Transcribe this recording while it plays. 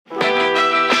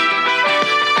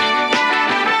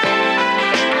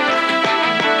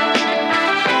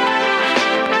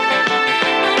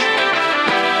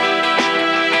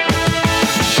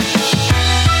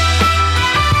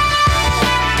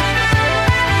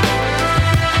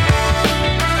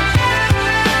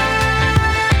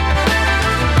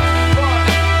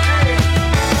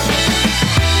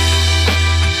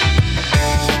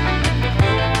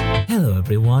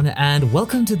and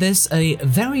welcome to this, a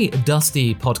very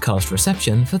dusty podcast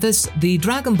reception for this, the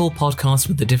Dragon Ball podcast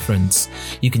with the difference.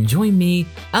 You can join me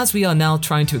as we are now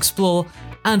trying to explore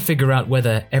and figure out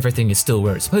whether everything is still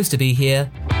where it's supposed to be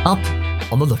here, up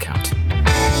on the lookout.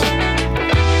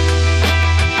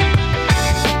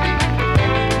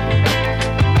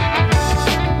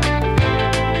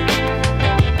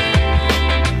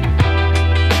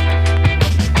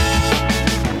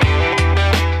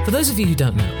 For those of you who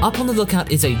don't know, Up on the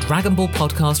Lookout is a Dragon Ball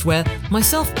podcast where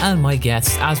myself and my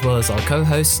guests, as well as our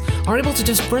co-hosts, are able to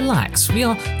just relax. We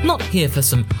are not here for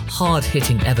some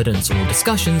hard-hitting evidence or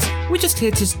discussions. We're just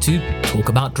here to talk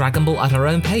about Dragon Ball at our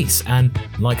own pace. And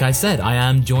like I said, I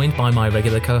am joined by my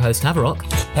regular co-host, Havarok.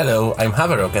 Hello, I'm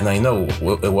Havarok, and I know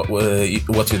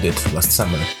what you did last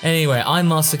summer. Anyway, I'm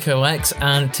Master Coex,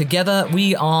 and together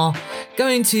we are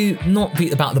going to not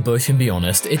beat about the bush and be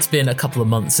honest. It's been a couple of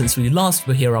months since we last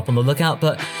were here Up on the Lookout,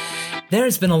 but there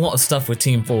has been a lot of stuff with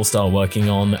Team 4-Star working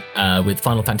on with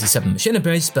Final Fantasy VII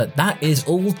Xenoverse, but that is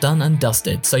all done and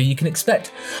dusted. So you can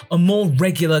expect a more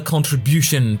regular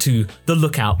contribution to the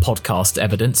Lookout podcast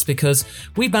evidence because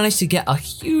we've managed to get a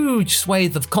huge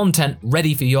swathe of content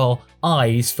ready for your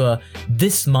eyes for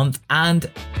this month and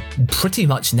pretty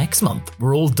much next month.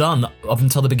 We're all done up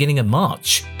until the beginning of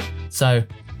March. So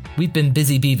we've been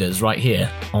busy beavers right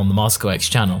here on the MasterCoex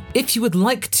channel. If you would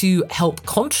like to help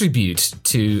contribute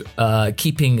to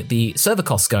keeping the server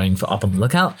costs going for Up on the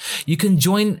Lookout, you can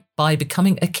join by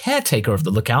becoming a caretaker of the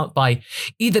Lookout by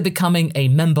either becoming a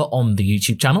member on the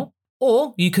YouTube channel,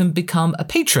 or you can become a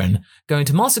patron going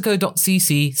to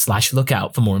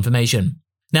masterco.cc/lookout for more information.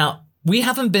 Now, we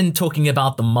haven't been talking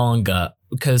about the manga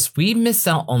because we missed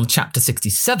out on chapter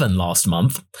 67 last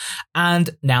month,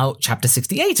 and now chapter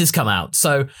 68 has come out.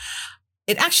 So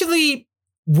it actually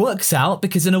works out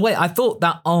because in a way I thought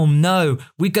that, oh no,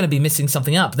 we're going to be missing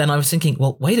something out. But then I was thinking,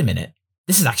 well, wait a minute.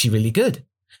 This is actually really good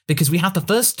because we have the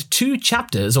first two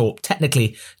chapters, or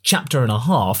technically chapter and a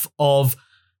half, of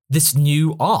this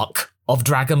new arc of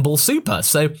Dragon Ball Super.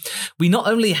 So we not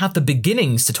only have the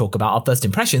beginnings to talk about, our first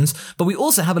impressions, but we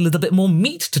also have a little bit more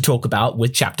meat to talk about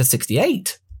with chapter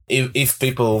 68. If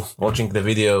people watching our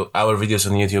videos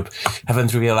on YouTube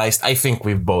haven't realized, I think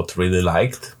we both really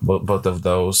liked both of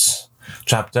those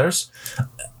chapters.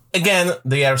 Again,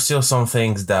 there are still some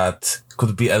things that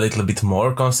could be a little bit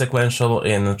more consequential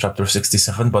in chapter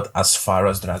 67, but as far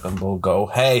as Dragon Ball go,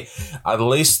 hey, at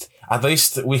least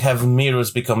we have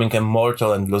Mirus becoming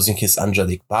immortal and losing his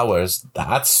angelic powers.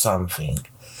 That's something.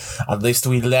 At least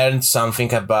we learned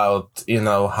something about,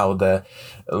 how the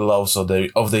laws of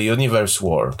the universe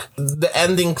work. The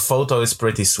ending photo is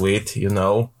pretty sweet,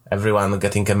 everyone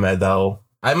getting a medal.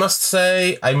 I must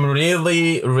say, I'm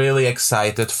really, really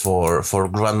excited for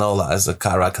Granola as a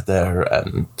character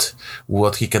and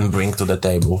what he can bring to the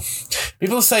table.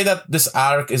 People say that this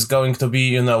arc is going to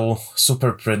be,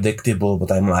 super predictable,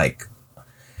 but I'm like,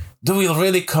 do we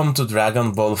really come to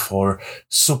Dragon Ball for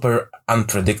super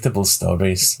unpredictable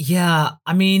stories? Yeah,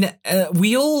 I mean,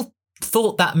 we all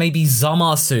thought that maybe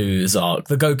Zamasu's arc,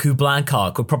 the Goku Black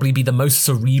arc, would probably be the most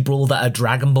cerebral that a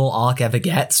Dragon Ball arc ever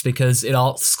gets because it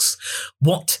asks,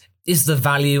 what is the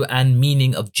value and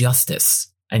meaning of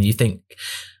justice? And you think,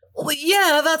 well,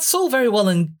 yeah, that's all very well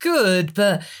and good,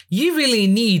 but you really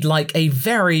need like a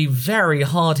very, very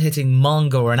hard-hitting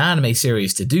manga or an anime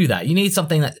series to do that. You need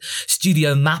something that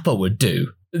Studio Mappa would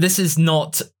do. This is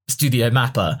not Studio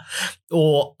Mappa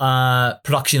or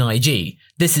Production IG.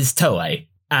 This is Toei,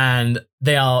 and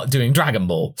they are doing Dragon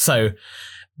Ball. So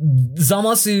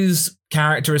Zamasu's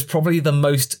character is probably the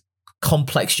most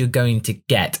complex you're going to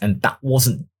get, and that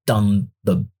wasn't done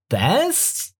the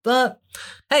best, but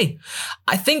hey,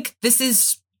 I think this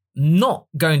is not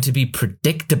going to be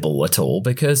predictable at all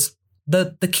because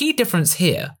the key difference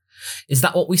here is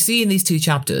that what we see in these two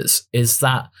chapters is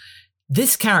that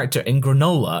this character in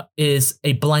Granola is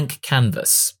a blank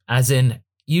canvas, as in,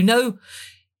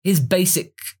 his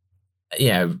basic,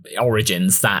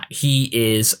 origins, that he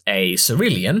is a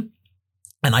Cerulean,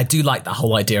 and I do like that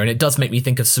whole idea, and it does make me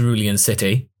think of Cerulean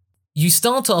City. You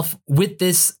start off with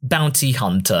this bounty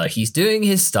hunter. He's doing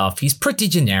his stuff. He's pretty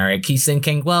generic. He's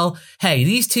thinking, well, hey,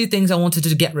 these two things I wanted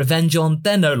to get revenge on,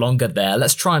 they're no longer there.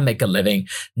 Let's try and make a living.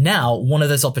 Now, one of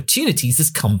those opportunities has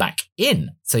come back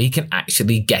in, so he can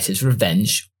actually get his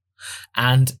revenge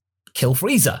and kill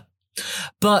Frieza.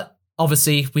 But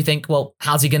obviously, we think, well,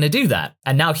 how's he going to do that?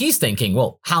 And now he's thinking,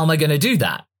 well, how am I going to do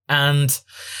that? And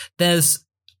there's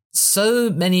so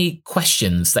many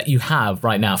questions that you have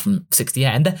right now from 68,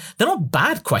 and they're not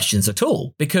bad questions at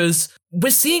all, because we're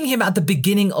seeing him at the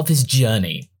beginning of his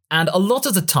journey. And a lot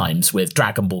of the times with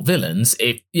Dragon Ball villains,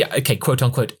 quote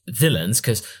unquote villains,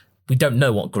 because We don't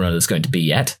know what Granolo's going to be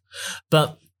yet,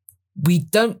 but we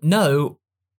don't know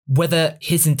whether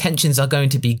his intentions are going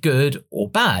to be good or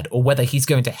bad, or whether he's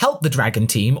going to help the Dragon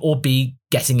team or be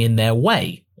getting in their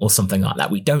way or something like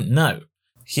that. We don't know.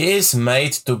 He is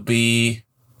made to be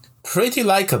pretty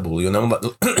likable,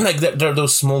 like there are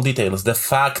those small details. The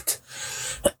fact,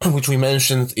 which we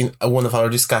mentioned in one of our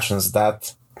discussions,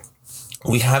 that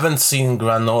we haven't seen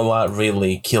Granola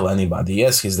really kill anybody.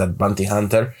 Yes, he's that bounty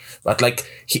hunter, but like,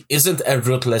 he isn't a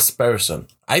ruthless person.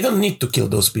 I don't need to kill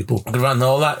those people.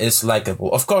 Granola is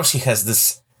likable. Of course, he has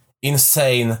this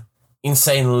insane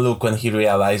look when he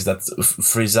realized that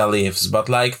Frieza lives, but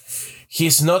like,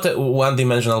 he's not a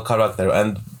one-dimensional character.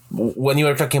 And when you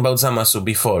were talking about Zamasu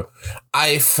before,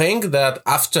 I think that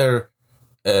after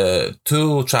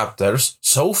 2 chapters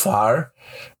so far,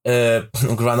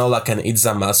 Granola can eat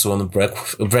Zamasu on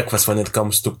breakfast when it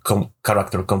comes to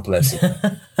character complexity.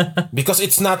 Because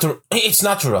it's natural. It's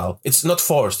not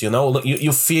forced,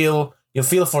 You feel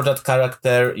for that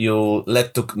character, you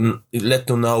let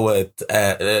to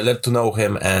know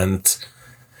him, and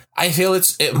I feel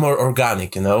it's more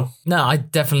organic, No, I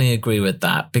definitely agree with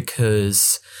that,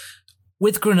 because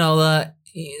with Granola,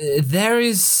 there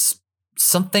is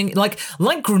something like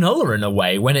Granola in a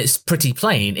way. When it's pretty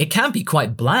plain, it can be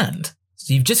quite bland.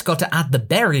 So you've just got to add the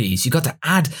berries, you got to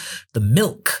add the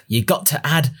milk, you got to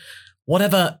add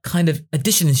whatever kind of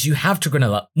additions you have to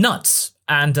Granola, nuts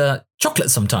and chocolate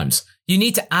sometimes. You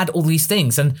need to add all these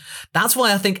things, and that's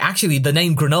why I think actually the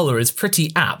name Granola is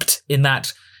pretty apt, in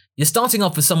that you're starting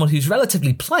off with someone who's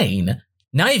relatively plain.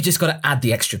 Now you've just got to add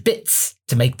the extra bits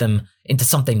to make them into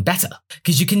something better.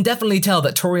 Because you can definitely tell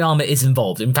that Toriyama is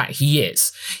involved. In fact, he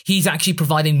is. He's actually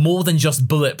providing more than just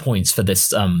bullet points for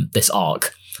this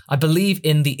arc. I believe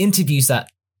in the interviews that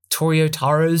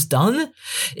Toyotaro's done,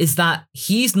 is that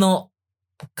he's not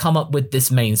come up with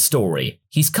this main story.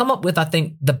 He's come up with, I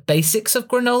think, the basics of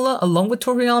Granola along with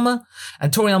Toriyama,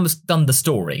 and Toriyama's done the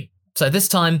story. So this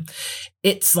time,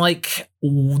 it's like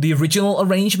the original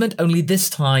arrangement, only this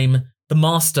time the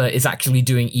master is actually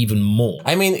doing even more.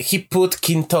 I mean, he put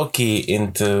Kintoki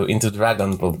into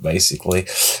Dragon Ball, basically.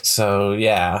 So,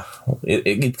 yeah,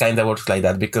 it kind of works like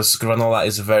that, because Granola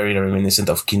is very reminiscent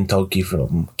of Kintoki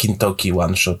from Kintoki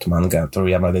one-shot manga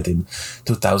Toriyama did in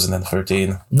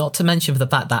 2013. Not to mention the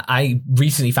fact that I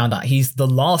recently found out he's the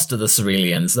last of the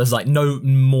Cerealians. There's like no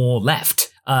more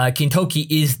left. Kintoki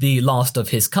is the last of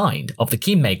his kind, of the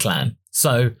Kinmei clan.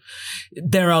 So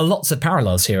there are lots of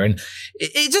parallels here, and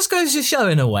it just goes to show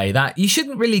in a way that you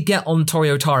shouldn't really get on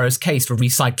Toyotaro's case for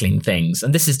recycling things,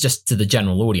 and this is just to the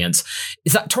general audience,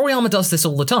 is that Toriyama does this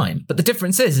all the time, but the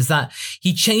difference is that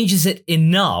he changes it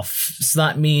enough so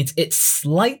that means it's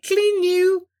slightly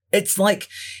new. It's like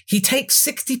he takes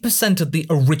 60% of the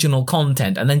original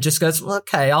content and then just goes,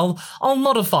 okay, I'll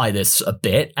modify this a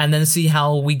bit and then see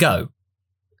how we go.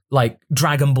 Like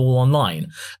Dragon Ball Online,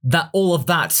 that all of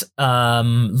that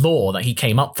lore that he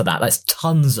came up for that's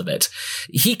tons of it.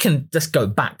 He can just go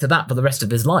back to that for the rest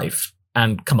of his life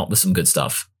and come up with some good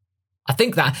stuff. I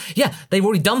think that, yeah, they've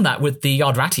already done that with the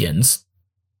Yardratians.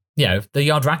 The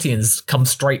Yardratians come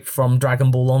straight from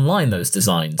Dragon Ball Online, those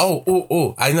designs.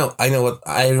 Oh, I know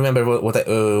I remember what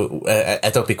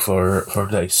a topic for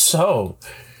today. So,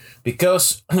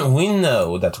 because we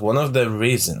know that one of the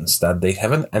reasons that they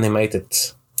haven't animated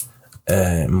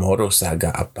Moro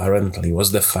Saga apparently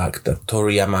was the fact that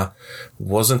Toriyama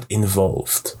wasn't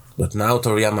involved. But now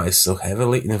Toriyama is so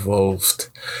heavily involved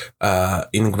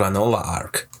in Granola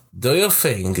arc. Do you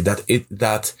think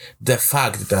that the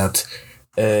fact that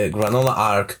Granola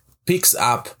arc picks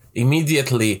up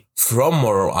immediately from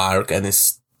Moro arc and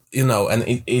is,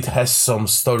 and it has some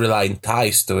storyline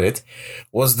ties to it,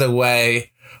 was the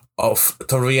way of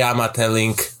Toriyama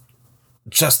telling,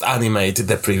 just animate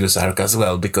the previous arc as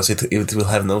well, because it will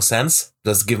have no sense.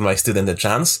 Just give my student a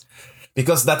chance.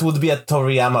 Because that would be a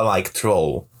Toriyama-like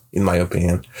troll, in my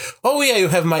opinion. Oh yeah, you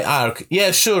have my arc.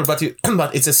 Yeah, sure, but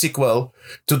it's a sequel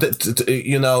to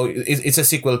it's a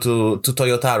sequel to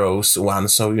Toyotaro's one,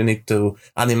 so you need to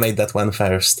animate that one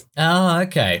first. Oh,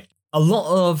 okay. A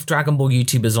lot of Dragon Ball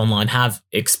YouTubers online have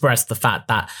expressed the fact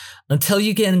that until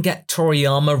you can get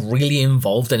Toriyama really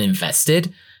involved and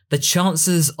invested, the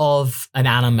chances of an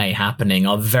anime happening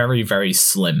are very, very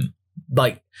slim.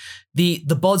 Like, the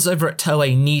bods over at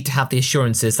Toei need to have the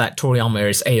assurances that Toriyama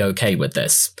is A-okay with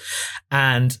this.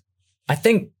 And I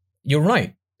think you're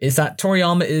right, is that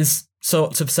Toriyama is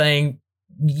sort of saying,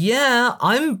 yeah,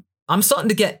 I'm starting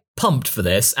to get pumped for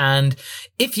this, and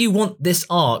if you want this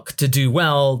arc to do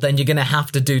well, then you're going to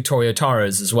have to do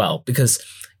Toyotaro's as well, because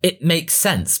it makes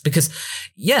sense. Because,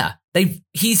 yeah,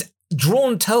 he's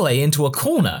drawn Toei into a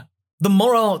corner. the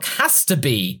Morarch has to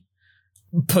be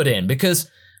put in, because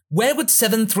where would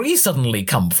 7-3 suddenly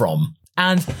come from?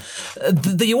 And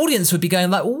the audience would be going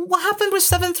like, what happened with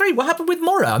 7-3? What happened with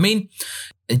Mora? I mean,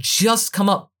 it just come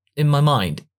up in my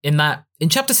mind in that in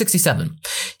chapter 67,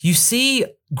 you see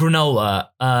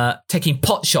Granola taking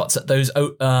pot shots at those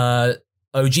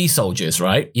OG soldiers,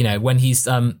 right? You know, when he's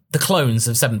the clones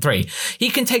of 7-3. He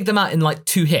can take them out in like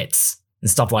 2 hits and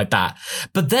stuff like that.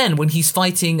 But then when he's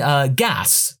fighting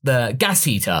Gas, the gas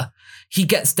heater, he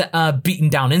gets beaten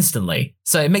down instantly.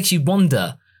 So it makes you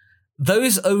wonder,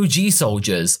 those OG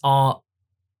soldiers are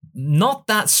not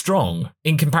that strong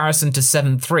in comparison to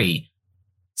 7-3.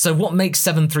 So what makes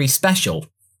 7-3 special?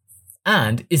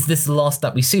 And is this the last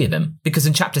that we see of him? Because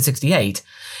in chapter 68,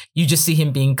 you just see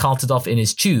him being carted off in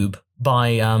his tube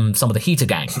by some of the Heater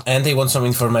gang. And they want some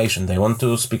information. They want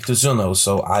to speak to Zuno.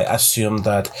 So I assume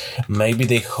that maybe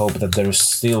they hope that there is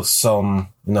still some,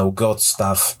 God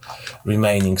stuff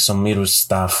remaining, some mirror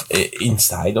stuff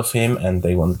inside of him. And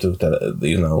they want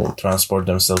to, transport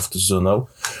themselves to Zuno.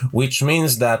 Which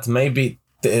means that maybe,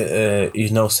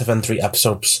 7-3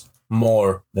 absorbs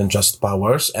more than just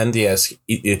powers. And yes,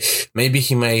 maybe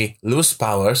he may lose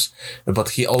powers,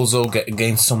 but he also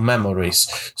gains some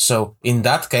memories. So in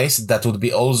that case, that would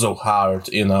be also hard,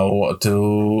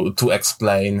 to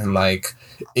explain, like,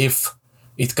 if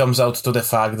it comes out to the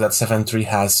fact that 7-3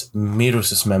 has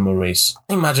Mirus's memories.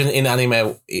 Imagine in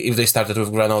anime, if they started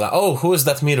with Granola, oh, who is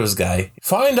that Mirus guy?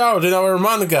 Find out in our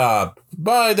manga!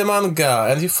 Buy the manga,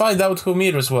 and you find out who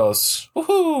Mirus was.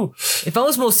 Woohoo! If I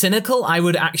was more cynical, I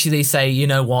would actually say, you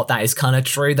know what, that is kind of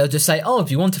true. They'll just say, oh,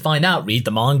 if you want to find out, read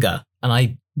the manga. And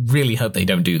I really hope they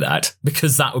don't do that,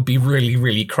 because that would be really,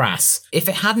 really crass. If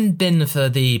it hadn't been for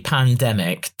the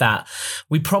pandemic, that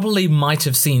we probably might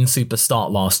have seen Super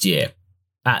start last year.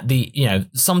 At the,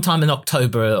 sometime in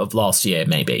October of last year,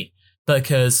 maybe.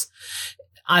 Because,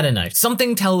 I don't know,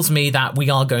 something tells me that we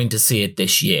are going to see it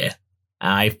this year.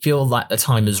 I feel like the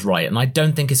time is right, and I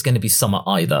don't think it's going to be summer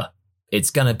either. It's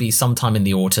going to be sometime in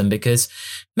the autumn, because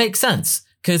makes sense.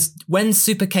 Because when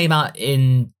Super came out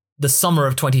in the summer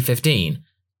of 2015,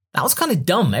 that was kind of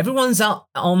dumb. Everyone's out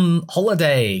on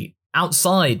holiday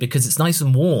outside because it's nice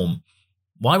and warm.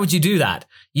 Why would you do that?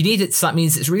 You need it, so that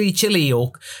means it's really chilly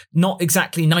or not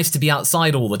exactly nice to be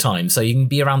outside all the time, so you can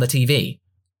be around the TV.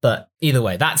 But either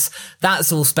way,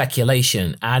 that's all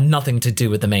speculation and nothing to do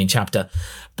with the main chapter.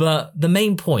 But the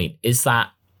main point is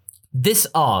that this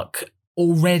arc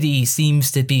already seems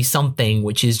to be something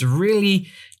which is really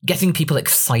getting people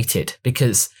excited,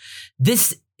 because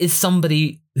this is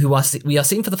somebody who we are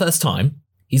seeing for the first time.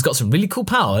 He's got some really cool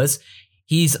powers.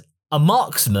 He's a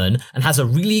marksman and has a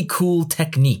really cool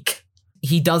technique.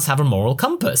 He does have a moral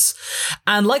compass.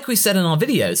 And like we said in our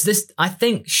videos, this, I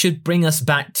think, should bring us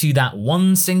back to that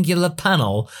one singular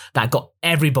panel that got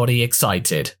everybody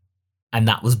excited. And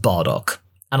that was Bardock.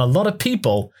 And a lot of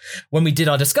people, when we did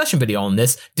our discussion video on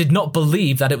this, did not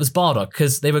believe that it was Bardock,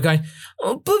 because they were going,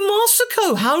 oh, but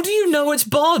Masako, how do you know it's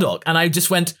Bardock? And I just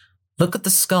went, look at the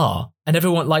scar. And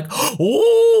everyone like,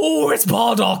 oh, it's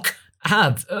Bardock.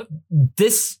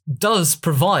 This does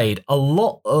provide a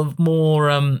lot of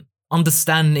more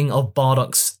understanding of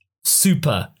Bardock's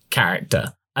super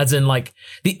character, as in like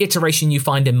the iteration you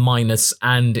find in Minus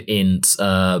and in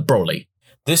Broly.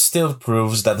 This still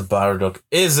proves that Bardock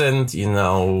isn't,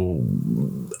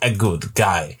 a good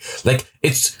guy. Like,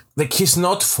 it's like he's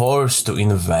not forced to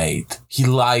invade. He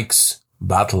likes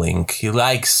battling. He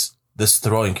likes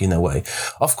destroying in a way.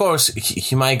 Of course,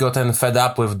 he might gotten fed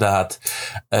up with that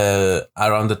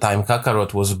around the time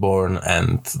Kakarot was born,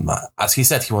 and as he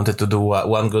said, he wanted to do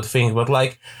one good thing. But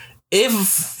like,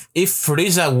 if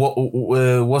Frieza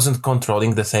wasn't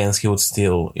controlling the Saiyans, he would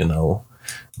still,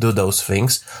 do those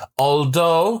things.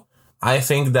 Although I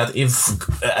think that if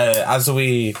as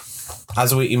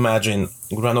we imagine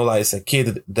Granola is a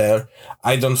kid there,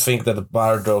 I don't think that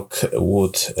Bardock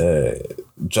would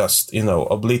just,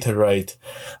 obliterate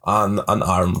an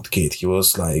unarmed kid. He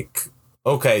was like,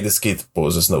 okay, this kid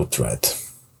poses no threat.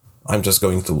 I'm just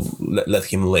going to let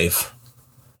him live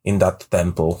in that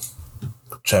temple,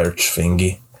 church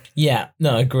thingy. Yeah,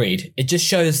 no, agreed. It just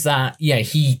shows that,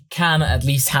 he can at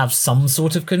least have some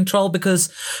sort of control,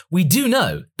 because we do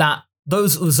know that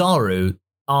those Uzaru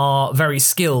are very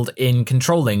skilled in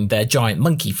controlling their giant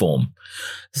monkey form.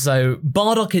 So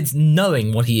Bardock is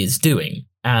knowing what he is doing.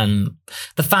 And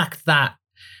the fact that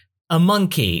a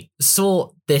monkey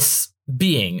saw this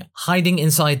being hiding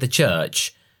inside the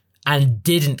church and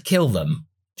didn't kill them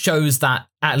shows that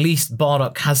at least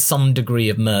Bardock has some degree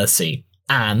of mercy.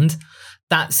 And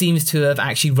that seems to have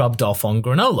actually rubbed off on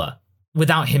Granola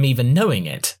without him even knowing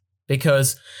it.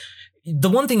 Because the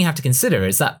one thing you have to consider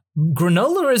is that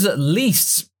Granola is at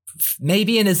least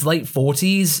maybe in his late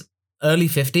 40s, early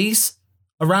 50s,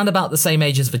 around about the same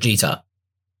age as Vegeta.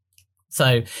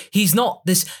 So he's not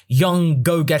this young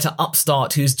go-getter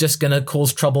upstart who's just going to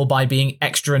cause trouble by being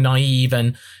extra naive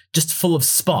and just full of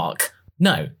spark.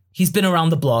 No, he's been around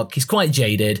the block. He's quite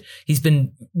jaded. He's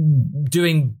been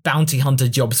doing bounty hunter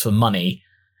jobs for money.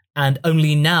 And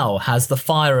only now has the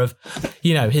fire of,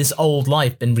 his old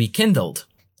life been rekindled.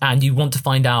 And you want to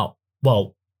find out,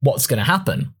 well, what's going to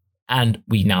happen? And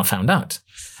we now found out.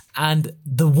 And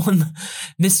the one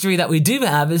mystery that we do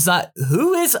have is that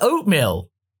who is Oatmeal?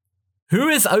 Who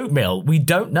is Oatmeal? We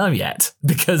don't know yet,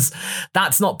 because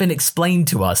that's not been explained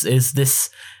to us. Is this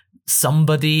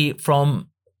somebody from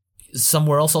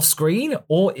somewhere else off screen,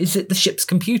 or is it the ship's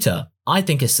computer? I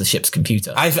think it's the ship's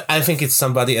computer. I think it's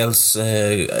somebody else.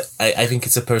 I think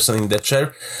it's a person in the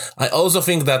chair. I also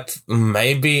think that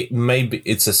maybe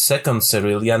it's a second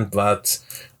Cerulean, but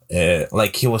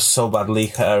he was so badly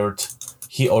hurt.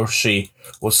 He or she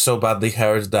was so badly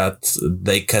hurt that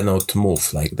they cannot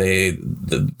move. Like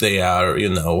they are,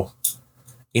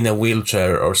 in a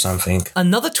wheelchair or something.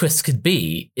 Another twist could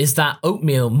be is that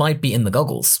Oatmeal might be in the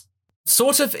goggles.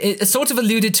 It sort of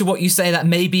alluded to what you say, that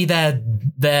maybe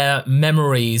their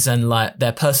memories and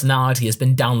their personality has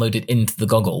been downloaded into the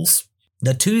goggles.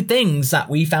 The two things that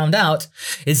we found out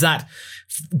is that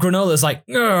Granola's like,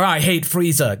 I hate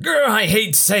Frieza. I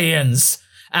hate Saiyans.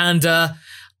 And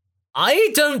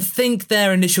I don't think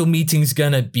their initial meeting's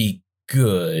gonna be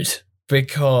good,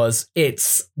 because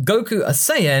it's Goku a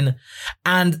Saiyan,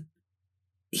 and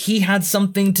he had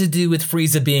something to do with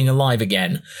Frieza being alive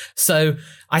again. So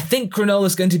I think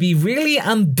Granola's going to be really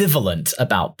ambivalent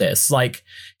about this.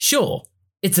 Sure,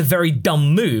 it's a very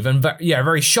dumb move and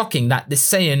very shocking that this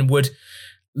Saiyan would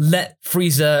let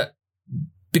Frieza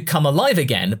become alive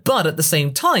again. But at the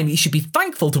same time, he should be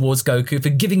thankful towards Goku for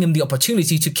giving him the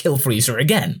opportunity to kill Frieza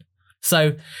again.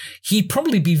 So he'd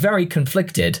probably be very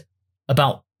conflicted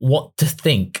about what to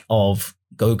think of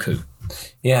Goku.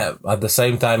 Yeah, at the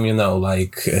same time,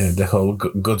 the whole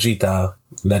Gogeta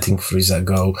letting Frieza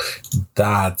go,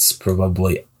 that's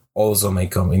probably also may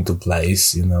come into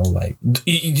place, Do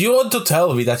you want to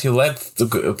tell me that you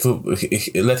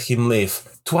let him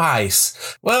live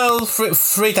twice? Well,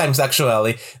 three times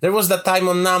actually. There was that time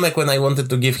on Namek when I wanted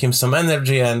to give him some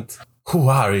energy, and who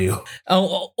are you?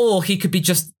 Oh, or he could be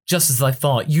just as I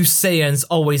thought. You Saiyans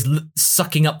always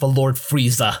sucking up the Lord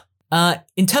Frieza.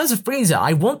 In terms of Frieza,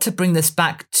 I want to bring this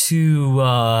back to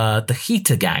the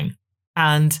Hita gang.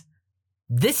 And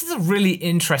this is a really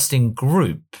interesting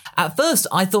group. At first,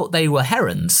 I thought they were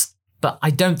herons, but I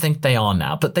don't think they are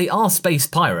now. But they are space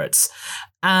pirates.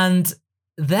 And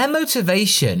their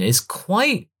motivation is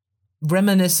quite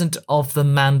reminiscent of The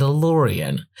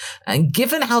Mandalorian. And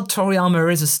given how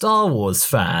Toriyama is a Star Wars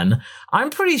fan, I'm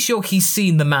pretty sure he's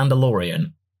seen The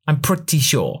Mandalorian. I'm pretty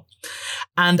sure.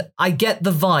 And I get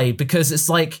the vibe, because it's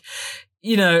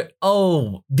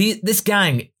this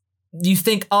gang, you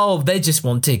think, they just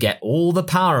want to get all the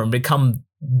power and become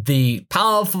the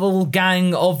powerful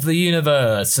gang of the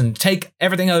universe and take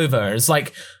everything over. It's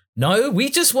no, we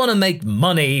just want to make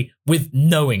money with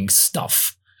knowing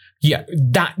stuff. Yeah,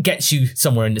 that gets you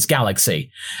somewhere in this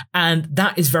galaxy. And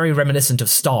that is very reminiscent of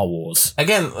Star Wars.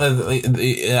 Again,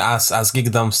 as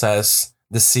Geekdom says,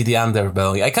 the city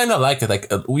underbelly. I kind of like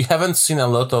it. We haven't seen a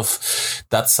lot of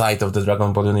that side of the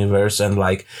Dragon Ball universe, and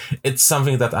it's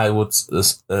something that I would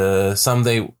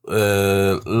someday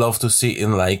love to see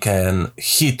in an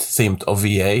Hit themed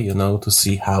OVA. To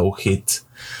see how Hit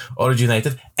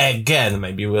originated. Again,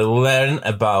 maybe we'll learn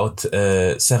about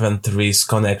 7-3's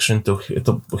connection to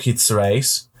Hit's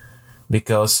race,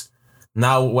 because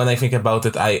now when I think about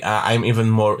it, I'm even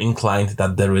more inclined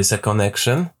that there is a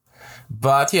connection.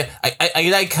 But yeah, I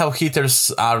like how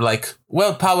hitters are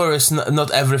power is not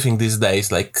everything these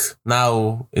days.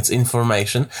 Now it's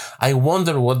information. I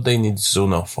wonder what they need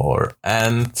Zuno for.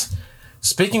 And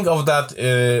speaking of that,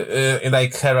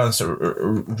 Heron's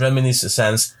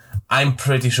reminiscence, I'm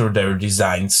pretty sure their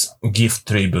designs give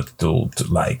tribute to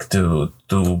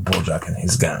Bojack and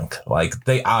his gang.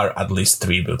 They are at least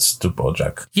tributes to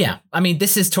Bojack. Yeah, I mean,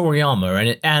 this is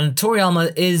Toriyama, and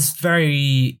Toriyama is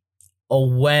very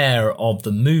aware of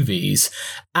the movies.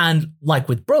 And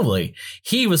with Broly,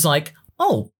 he was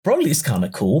Broly's kind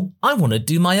of cool. I want to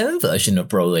do my own version of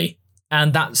Broly.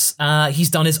 And that's, he's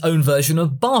done his own version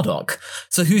of Bardock.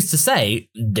 So who's to say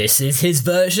this is his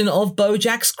version of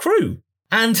Bojack's crew?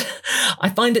 And I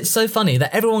find it so funny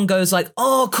that everyone goes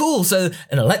oh, cool. So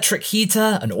an electric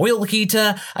heater, an oil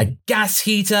heater, a gas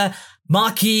heater,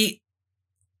 Maki.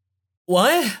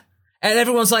 What? And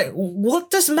everyone's like, what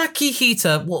does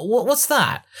Makihita, what's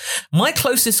that? My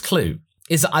closest clue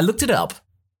is that I looked it up,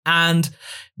 and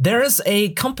there is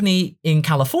a company in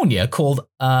California called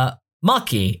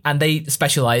Maki, and they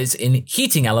specialize in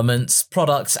heating elements,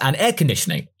 products, and air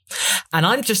conditioning. And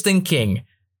I'm just thinking,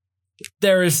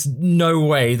 there is no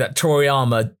way that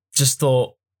Toriyama just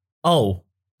thought, oh,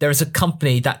 there is a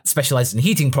company that specializes in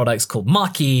heating products called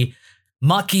Maki.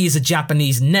 Maki is a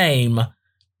Japanese name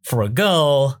for a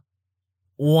girl.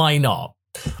 Why not?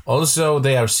 Also,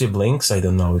 they are siblings. I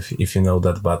don't know if you know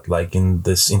that, but like in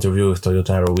this interview with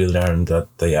Toyotaro, we learned that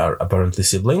they are apparently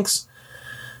siblings.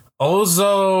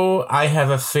 Also, I have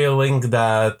a feeling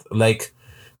that like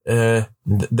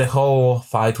the whole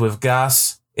fight with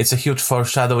Gas, it's a huge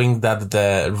foreshadowing that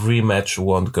the rematch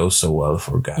won't go so well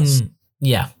for Gas.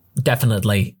 Yeah,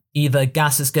 definitely. Either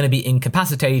Gas is going to be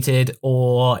incapacitated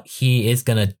or he is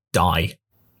going to die.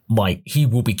 Like, he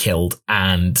will be killed,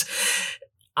 and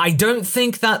I don't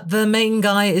think that the main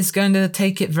guy is going to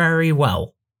take it very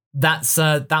well.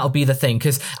 That'll be the thing,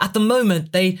 because at the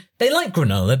moment they like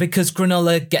Granola because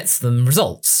Granola gets them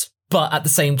results, but at the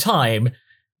same time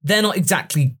they're not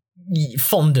exactly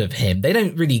fond of him. They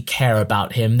don't really care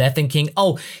about him. They're thinking,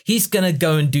 oh, he's gonna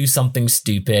go and do something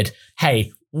stupid.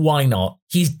 Hey, why not?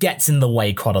 He gets in the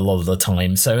way quite a lot of the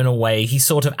time, so in a way he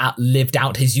sort of lived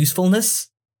out his usefulness.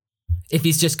 If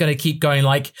he's just going to keep going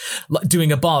like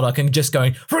doing a Bardock and just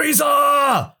going,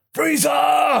 Frieza!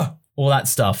 Frieza! All that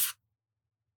stuff.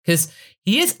 Because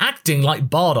he is acting like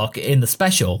Bardock in the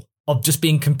special of just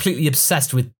being completely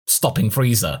obsessed with stopping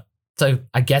Frieza. So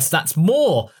I guess that's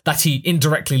more that he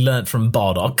indirectly learnt from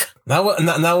Bardock. Now,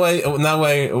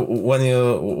 when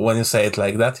you say it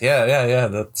like that, yeah,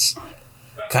 that's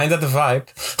kind of the vibe.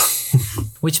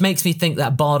 Which makes me think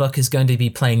that Bardock is going to be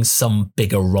playing some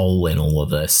bigger role in all of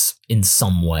this in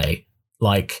some way.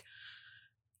 Like,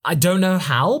 I don't know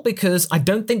how, because I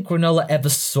don't think Granola ever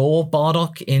saw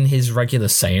Bardock in his regular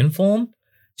Saiyan form,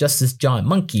 just his giant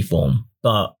monkey form.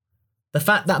 But the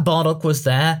fact that Bardock was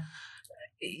there,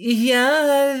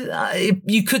 yeah,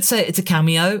 you could say it's a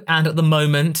cameo, and at the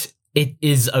moment it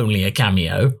is only a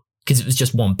cameo because it was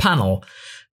just one panel.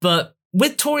 But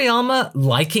with Toriyama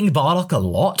liking Bardock a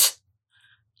lot,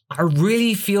 I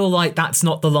really feel like that's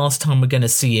not the last time we're going to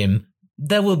see him.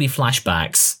 There will be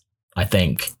flashbacks, I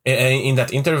think. In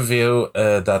that interview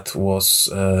that was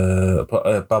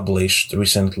published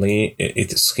recently,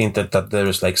 it is hinted that there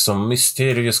is like some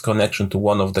mysterious connection to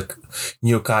one of the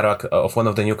new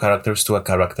characters to a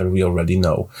character we already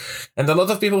know. And a lot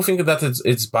of people think that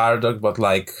it's Bardock, but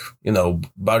like, you know,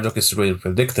 Bardock is really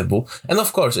predictable. And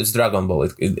of course, it's Dragon Ball.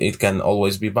 It can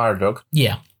always be Bardock.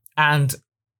 Yeah. And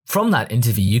from that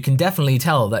interview, you can definitely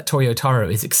tell that Toyotaro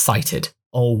is excited.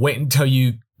 Oh, wait until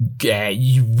you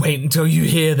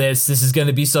hear this. This is going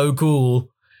to be so cool.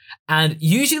 And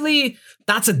usually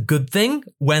that's a good thing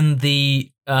when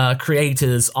the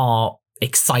creators are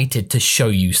excited to show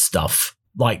you stuff.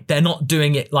 Like, they're not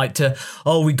doing it like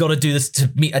we got to do this to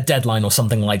meet a deadline or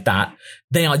something like that.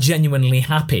 They are genuinely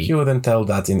happy. He wouldn't tell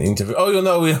that in interview. Oh, you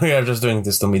know, we are just doing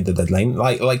this to meet the deadline.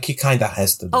 Like he kind of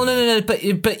has to. Oh, no. But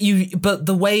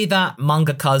the way that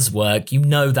mangakas work, you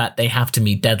know that they have to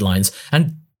meet deadlines.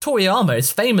 And Toriyama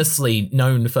is famously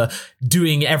known for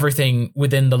doing everything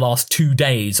within the last 2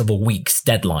 days of a week's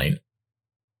deadline.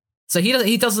 So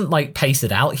he doesn't like pace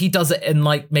it out. He does it in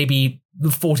like maybe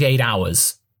 48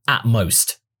 hours at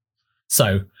most. So,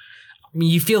 I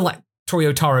mean, you feel like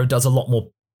Toyotaro does a lot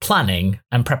more planning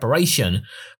and preparation.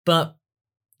 But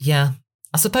yeah,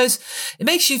 I suppose it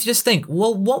makes you just think,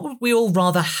 well, what would we all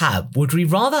rather have? Would we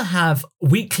rather have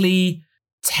weekly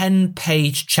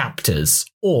 10-page chapters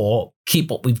or keep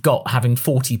what we've got, having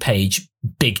 40-page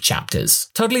big chapters?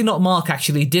 Totally Not Mark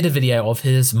actually did a video of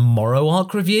his Moro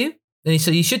arc review,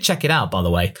 so you should check it out, by the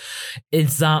way.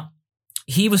 Is that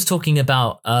he was talking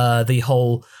about the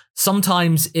whole,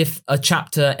 sometimes if a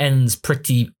chapter ends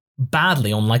pretty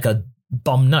badly on like a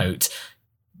bum note,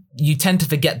 you tend to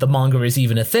forget the manga is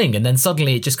even a thing, and then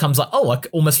suddenly it just comes like, oh, I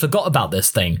almost forgot about this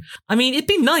thing. I mean, it'd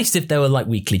be nice if there were like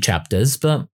weekly chapters,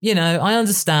 but, you know, I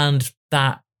understand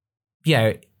that, you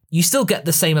know, you still get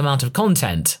the same amount of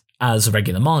content as a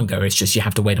regular manga, it's just you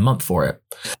have to wait a month for it.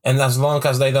 And as long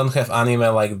as they don't have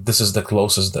anime, like, this is the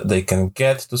closest that they can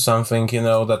get to something, you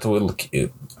know, that will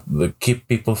keep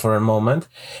people for a moment.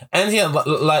 And yeah,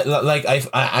 like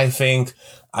I think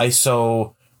I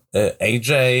saw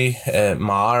AJ,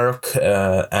 Mark,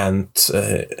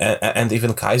 and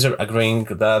even Kaiser agreeing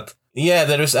that, yeah,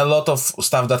 there is a lot of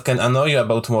stuff that can annoy you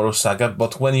about Moro Saga,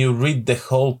 but when you read the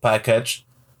whole package,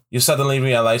 you suddenly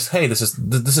realize, hey, this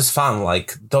is fun.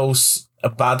 Like, those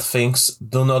bad things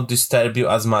do not disturb you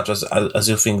as much as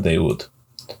you think they would.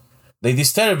 They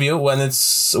disturb you when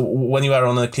you are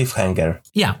on a cliffhanger.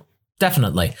 Yeah,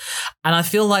 definitely. And I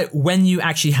feel like when you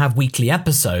actually have weekly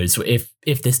episodes,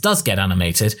 if this does get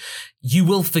animated, you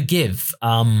will forgive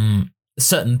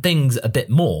certain things a bit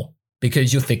more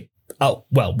because you'll think, oh,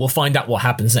 well, we'll find out what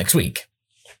happens next week.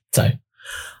 So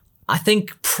I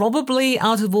think probably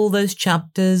out of all those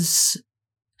chapters,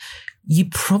 you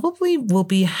probably will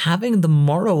be having the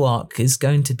Moro arc is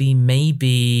going to be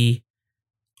maybe,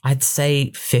 I'd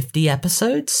say 50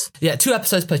 episodes. Yeah, 2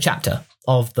 episodes per chapter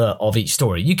of each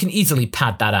story. You can easily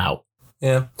pad that out.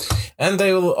 Yeah. And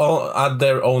they will all add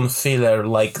their own filler,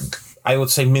 like I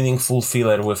would say meaningful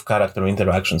filler with character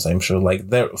interactions, I'm sure. Like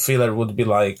their filler would be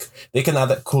like, they can add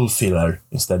a cool filler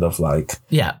instead of like...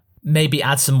 Yeah, maybe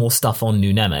add some more stuff on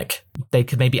New Namek. They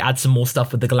could maybe add some more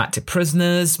stuff with the Galactic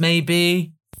Prisoners,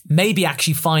 maybe. Maybe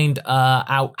actually find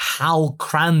out how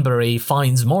Cranberry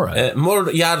finds Moro. More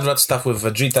Yardrat stuff with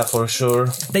Vegeta for sure.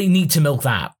 They need to milk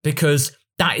that because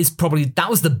that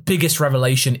was the biggest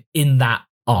revelation in that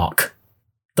arc.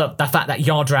 The fact that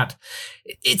Yardrat,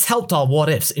 it's helped our what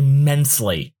ifs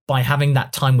immensely by having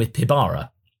that time with Pibara.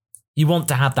 You want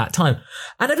to have that time.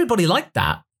 And everybody liked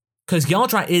that because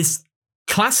Yardrat is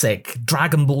classic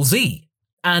Dragon Ball Z.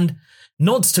 And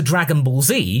nods to Dragon Ball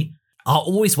Z are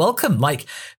always welcome. Like,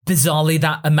 bizarrely,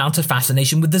 that amount of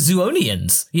fascination with the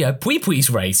Zoonians. You know, Pui Pui's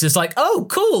race is like, oh,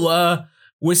 cool,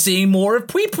 we're seeing more of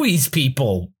Pui Pui's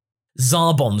people.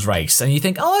 Zarbon's race. And you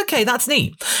think, oh, okay, that's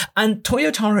neat. And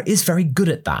Toyotaro is very good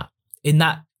at that, in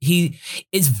that he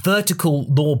is vertical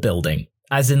lore building,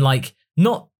 as in, like,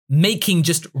 not making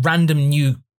just random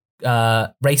new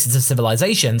races and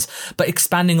civilizations, but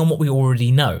expanding on what we already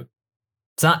know.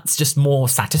 So that's just more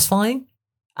satisfying.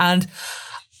 And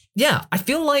yeah, I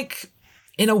feel like,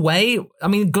 in a way, I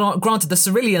mean, granted, the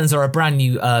Ceruleans are a brand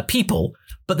new people,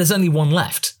 but there's only one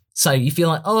left. So you feel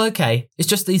like, oh, okay, it's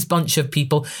just these bunch of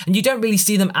people. And you don't really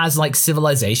see them as, like,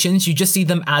 civilizations. You just see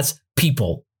them as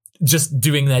people just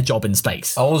doing their job in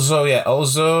space. Also,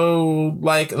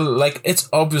 like it's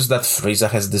obvious that Frieza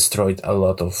has destroyed a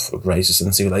lot of races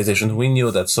and civilizations. We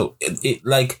knew that. So it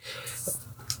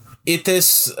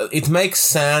makes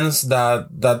sense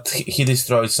that he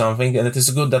destroyed something, and it is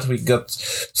good that we got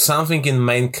something in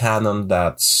main canon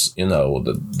that's, you know,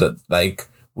 that like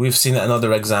we've seen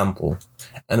another example,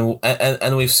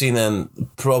 and we've seen a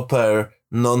proper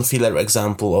non-filler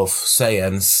example of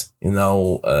Saiyans, you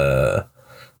know,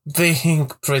 being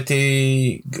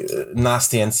pretty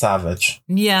nasty and savage.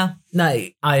 Yeah, no,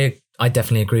 I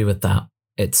definitely agree with that.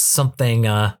 It's something,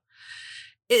 it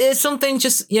is something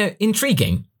just, you know,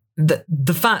 intriguing.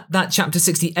 The fact that chapter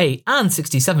 68 and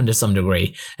 67 to some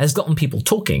degree has gotten people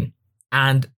talking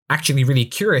and actually really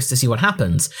curious to see what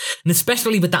happens. And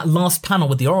especially with that last panel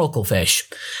with the Oracle Fish,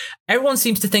 everyone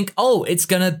seems to think, oh, it's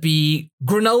going to be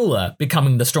Granola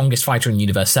becoming the strongest fighter in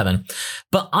Universe 7.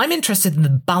 But I'm interested in the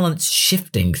balance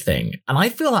shifting thing. And I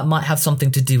feel that might have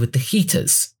something to do with the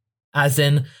heaters, as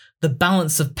in the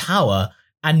balance of power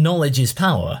and knowledge is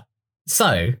power.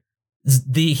 So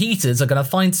the heaters are going to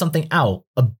find something out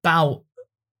about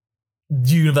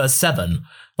Universe 7,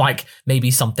 like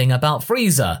maybe something about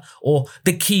Frieza or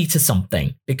the key to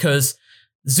something, because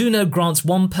Zuno grants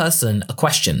one person a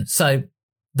question. So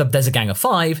there's a gang of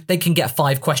 5, they can get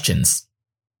 5 questions.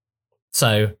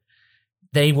 So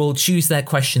they will choose their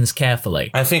questions carefully.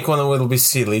 I think one will be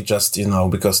silly, just, you know,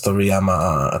 because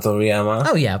Toriyama.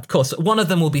 Oh yeah, of course. One of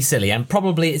them will be silly, and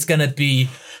probably it's going to be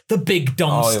the big,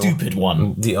 dumb, stupid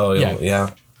one. The oil,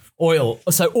 yeah. Oil.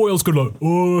 So Oil's going to like,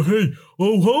 oh, hey,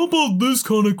 how about this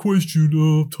kind of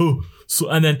question? So,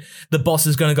 and then the boss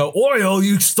is going to go, Oil,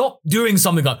 you stop doing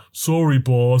something. Like, sorry,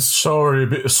 boss.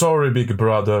 Sorry, big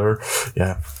brother.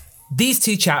 Yeah. These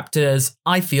 2 chapters,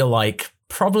 I feel like,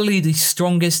 probably the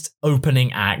strongest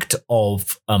opening act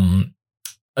of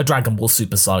a Dragon Ball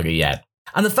Super Saga yet.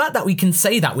 And the fact that we can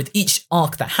say that with each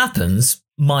arc that happens,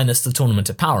 minus the Tournament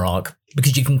of Power arc,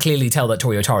 because you can clearly tell that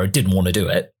Toyotaro didn't want to do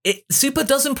it, Super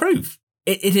does improve.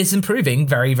 It is improving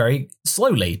very, very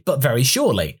slowly, but very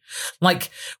surely. Like,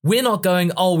 we're not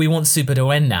going, oh, we want Super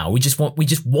to end now. We just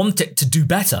want it to do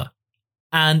better.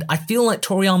 And I feel like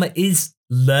Toriyama is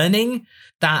learning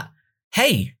that,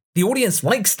 hey, the audience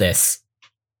likes this.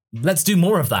 Let's do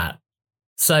more of that.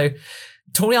 So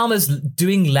Toriyama's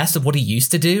doing less of what he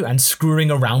used to do and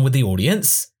screwing around with the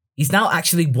audience. He's now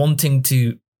actually wanting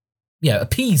to,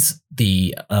 appease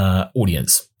the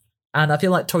audience. And I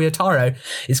feel like Toyotaro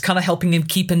is kind of helping him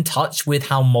keep in touch with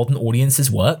how modern audiences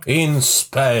work. In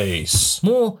space.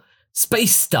 More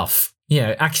space stuff,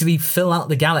 actually fill out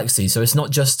the galaxy. So it's not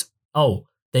just, oh,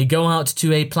 They go out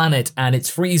to a planet and it's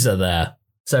Frieza there.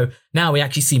 So now we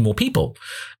actually see more people.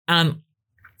 And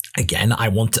again, I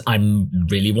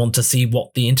really want to see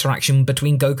what the interaction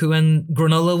between Goku and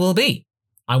Granola will be.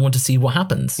 I want to see what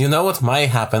happens. You know what might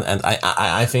happen, and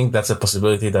I think that's a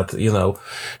possibility that, you know,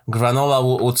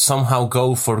 Granola would somehow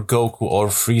go for Goku or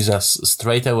Frieza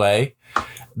straight away.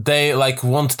 They, like,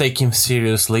 won't take him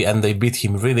seriously and they beat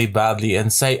him really badly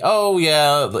and say, oh,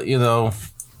 yeah, you know,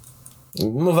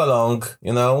 move along,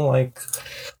 you know, like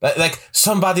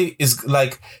somebody is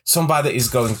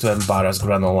going to embarrass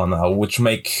Granola now, which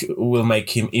will make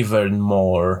him even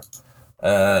more,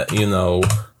 you know,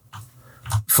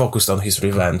 focused on his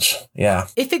revenge. Yeah.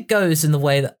 If it goes in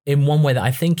one way that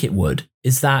I think it would,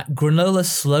 is that Granola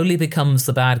slowly becomes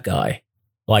the bad guy.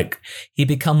 Like, he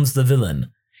becomes the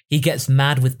villain. He gets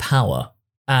mad with power.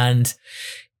 And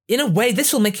in a way,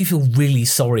 this will make you feel really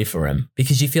sorry for him,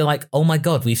 because you feel like, oh my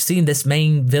God, we've seen this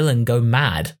main villain go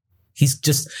mad. He's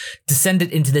just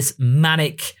descended into this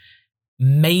manic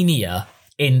mania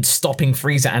in stopping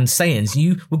Frieza and Saiyans.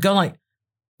 You would go like,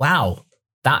 wow,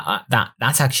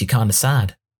 that's actually kind of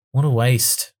sad. What a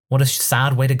waste. What a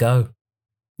sad way to go.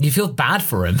 You feel bad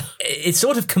for him. It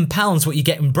sort of compounds what you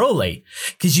get in Broly,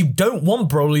 because you don't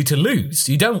want Broly to lose.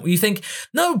 You think,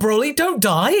 no, Broly, don't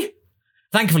die.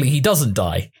 Thankfully, he doesn't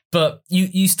die, but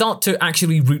you start to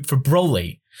actually root for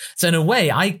Broly. So in a way,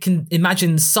 I can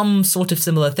imagine some sort of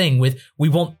similar thing with, we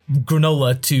want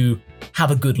Granola to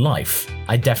have a good life.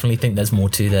 I definitely think there's more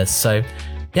to this. So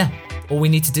yeah, all we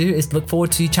need to do is look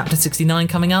forward to chapter 69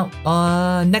 coming out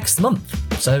next month.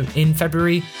 So in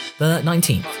February the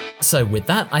 19th. So with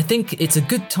that, I think it's a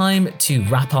good time to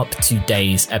wrap up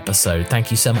today's episode. Thank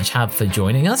you so much, Hab, for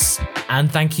joining us.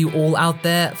 And thank you all out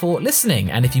there for listening.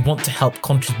 And if you want to help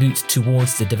contribute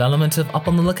towards the development of Up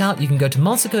on the Lookout, you can go to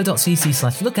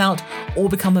marsico.cc/lookout or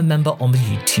become a member on the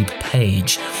YouTube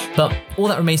page. But all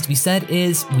that remains to be said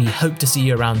is we hope to see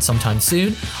you around sometime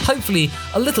soon. Hopefully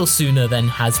a little sooner than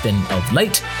has been of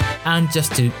late. And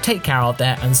just to take care out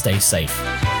there and stay safe.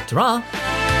 Ta-ra!